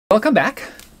Welcome back.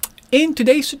 In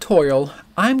today's tutorial,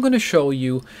 I'm going to show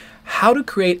you how to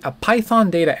create a Python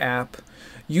data app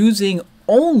using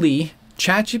only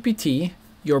ChatGPT,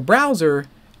 your browser,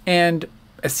 and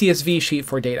a CSV sheet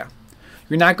for data.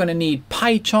 You're not going to need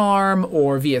PyCharm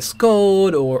or VS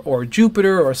Code or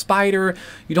Jupyter or Spider.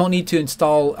 You don't need to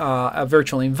install a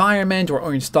virtual environment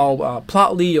or install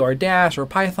Plotly or Dash or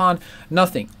Python.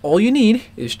 Nothing. All you need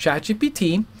is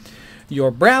ChatGPT,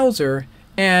 your browser,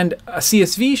 and a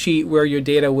CSV sheet where your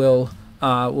data will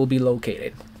be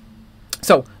located.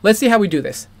 So let's see how we do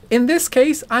this. In this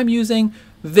case, I'm using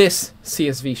this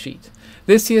CSV sheet.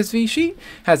 This CSV sheet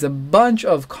has a bunch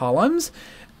of columns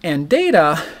and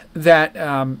data that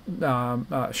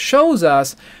shows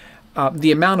us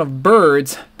the amount of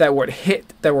birds that were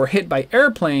hit by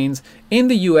airplanes in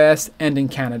the US and in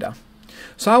Canada.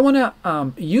 So I want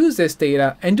to use this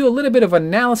data and do a little bit of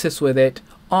analysis with it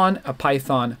on a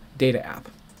Python data app.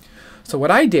 So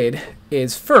what I did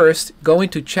is first go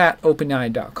into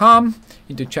chatopenai.com,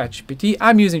 into ChatGPT.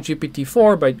 I'm using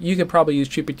GPT-4, but you can probably use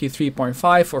GPT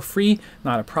 3.5 for free,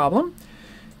 not a problem.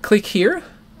 Click here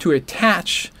to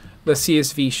attach the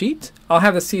CSV sheet. I'll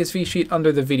have the CSV sheet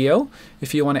under the video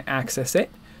if you want to access it.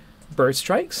 Bird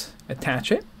strikes,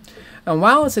 attach it. And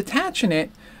while it's attaching it,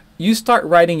 you start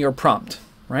writing your prompt,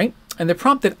 right? And the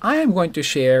prompt that I am going to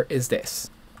share is this.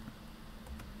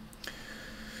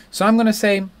 So I'm going to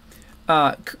say,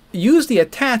 use the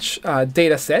attached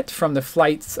data set from the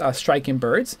flights striking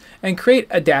birds and create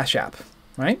a Dash app,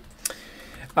 right?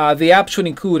 The app should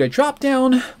include a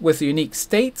drop-down with unique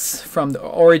states from the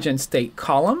origin state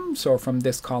column, so from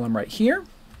this column right here.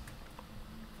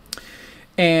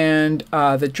 And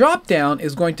the drop-down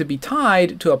is going to be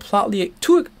tied to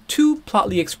two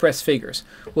Plotly Express figures.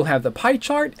 We'll have the pie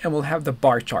chart and we'll have the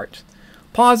bar chart.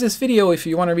 Pause this video if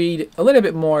you want to read a little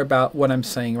bit more about what I'm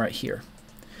saying right here.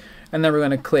 And then we're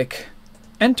going to click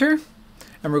enter,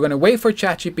 and we're going to wait for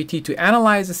ChatGPT to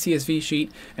analyze the CSV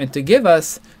sheet and to give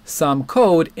us some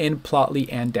code in Plotly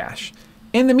and Dash.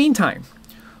 In the meantime,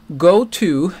 go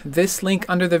to this link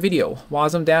under the video,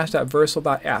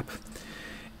 wasmdash.versal.app,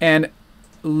 and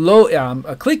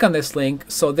click on this link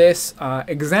so this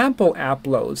example app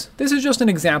loads. This is just an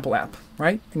example app,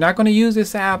 right? You're not going to use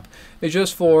this app. It's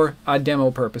just for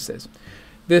demo purposes.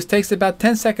 This takes about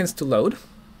 10 seconds to load.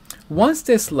 Once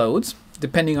this loads,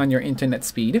 depending on your internet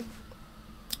speed,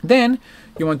 then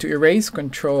you want to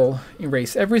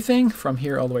erase everything from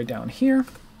here all the way down here.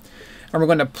 And we're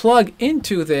going to plug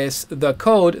into this the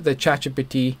code that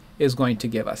ChatGPT is going to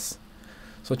give us.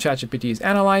 So ChatGPT is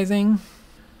analyzing.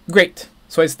 Great.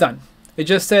 So it's done. It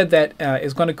just said that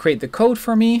it's going to create the code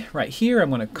for me right here. I'm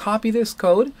going to copy this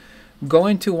code, go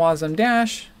into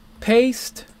WasmDash,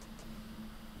 paste,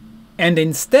 and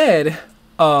instead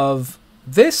of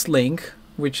this link,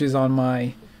 which is on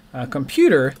my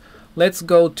computer, let's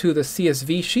go to the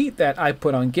CSV sheet that I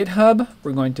put on GitHub.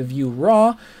 We're going to view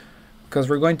raw because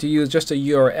we're going to use just a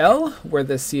URL where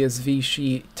the CSV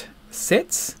sheet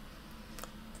sits,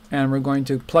 and we're going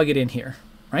to plug it in here,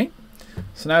 right?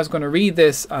 So now it's going to read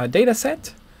this data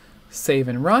set, save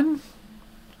and run.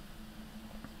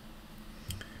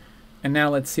 And now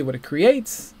let's see what it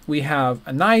creates. We have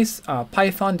a nice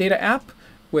Python data app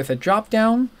with a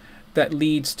drop-down that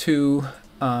leads to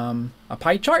a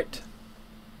pie chart,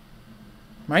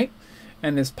 right?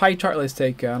 And this pie chart, let's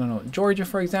take, I don't know, Georgia,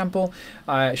 for example,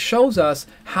 shows us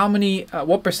how many,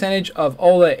 what percentage of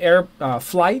all the air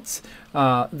flights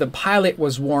the pilot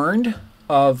was warned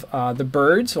of the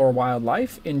birds or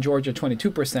wildlife. In Georgia,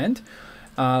 22%.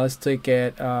 Let's take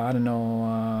it, I don't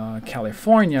know,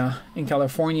 California. In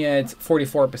California, it's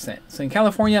 44%. So in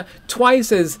California,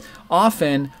 twice as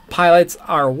often pilots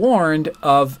are warned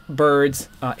of birds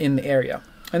in the area.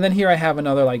 And then here I have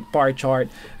another like bar chart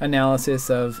analysis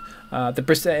of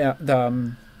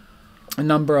the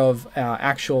number of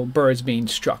actual birds being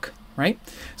struck, right?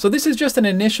 So this is just an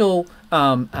initial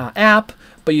app,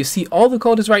 but you see all the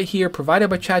code is right here provided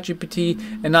by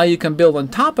ChatGPT, and now you can build on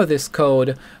top of this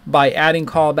code by adding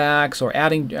callbacks or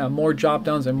adding more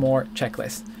drop-downs and more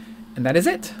checklists. And that is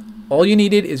it. All you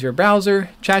needed is your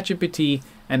browser, ChatGPT,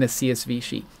 and a CSV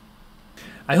sheet.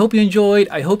 I hope you enjoyed.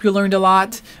 I hope you learned a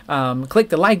lot. Click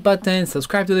the like button,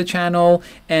 subscribe to the channel,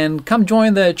 and come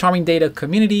join the Charming Data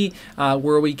community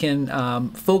where we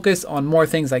can focus on more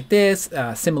things like this,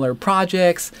 similar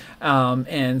projects,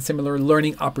 and similar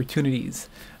learning opportunities.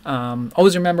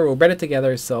 Always remember, we're better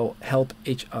together, so help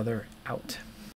each other out.